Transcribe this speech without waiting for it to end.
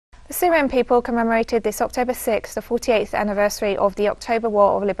The Syrian people commemorated this October 6, the 48th anniversary of the October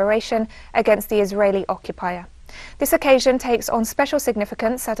War of Liberation against the Israeli occupier. This occasion takes on special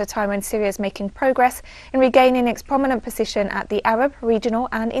significance at a time when Syria is making progress in regaining its prominent position at the Arab, regional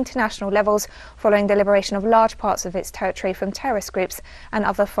and international levels following the liberation of large parts of its territory from terrorist groups and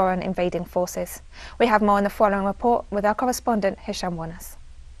other foreign invading forces. We have more in the following report with our correspondent Hisham Wanas.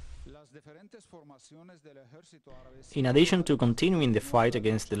 In addition to continuing the fight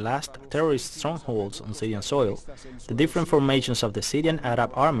against the last terrorist strongholds on Syrian soil, the different formations of the Syrian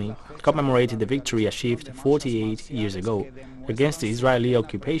Arab Army commemorated the victory achieved 48 years ago against the Israeli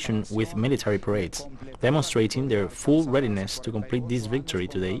occupation with military parades, demonstrating their full readiness to complete this victory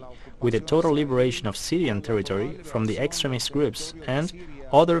today with the total liberation of Syrian territory from the extremist groups and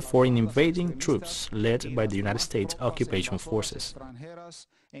other foreign invading troops led by the United States occupation forces.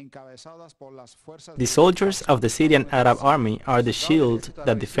 The soldiers of the Syrian Arab Army are the shield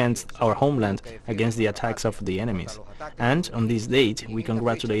that defends our homeland against the attacks of the enemies. And on this date, we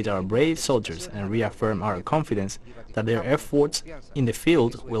congratulate our brave soldiers and reaffirm our confidence that their efforts in the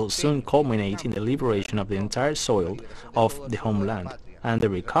field will soon culminate in the liberation of the entire soil of the homeland and the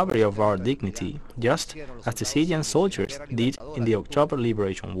recovery of our dignity, just as the Syrian soldiers did in the October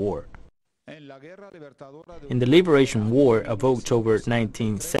Liberation War. In the Liberation War of October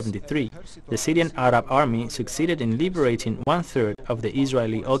 1973, the Syrian Arab Army succeeded in liberating one-third of the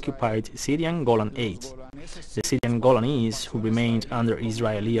Israeli-occupied Syrian Golan Heights. The Syrian Golanese, who remained under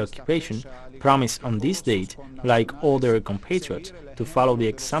Israeli occupation, promised on this date, like all their compatriots, to follow the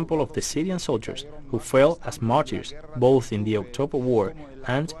example of the Syrian soldiers who fell as martyrs both in the October War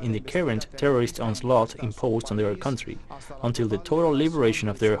and in the current terrorist onslaught imposed on their country, until the total liberation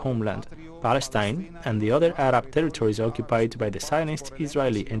of their homeland, Palestine, and the other Arab territories occupied by the Zionist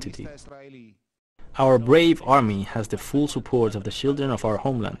Israeli entity. Our brave army has the full support of the children of our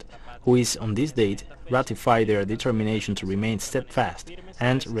homeland, who is on this date ratify their determination to remain steadfast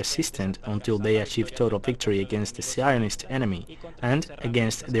and resistant until they achieve total victory against the Zionist enemy and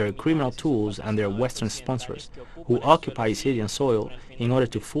against their criminal tools and their Western sponsors, who occupy Syrian soil in order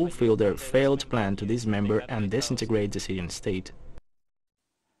to fulfill their failed plan to dismember and disintegrate the Syrian state.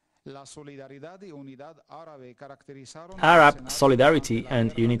 Arab solidarity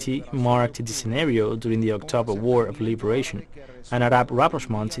and unity marked the scenario during the October War of Liberation. An Arab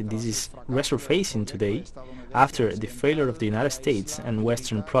rapprochement this is resurfacing today after the failure of the United States and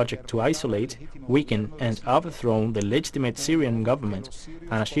Western project to isolate, weaken and overthrow the legitimate Syrian government,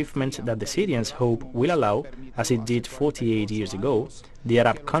 an achievement that the Syrians hope will allow, as it did 48 years ago, the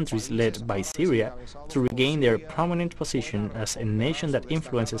Arab countries led by Syria to regain their prominent position as a nation that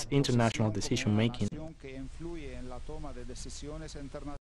influences international decision-making.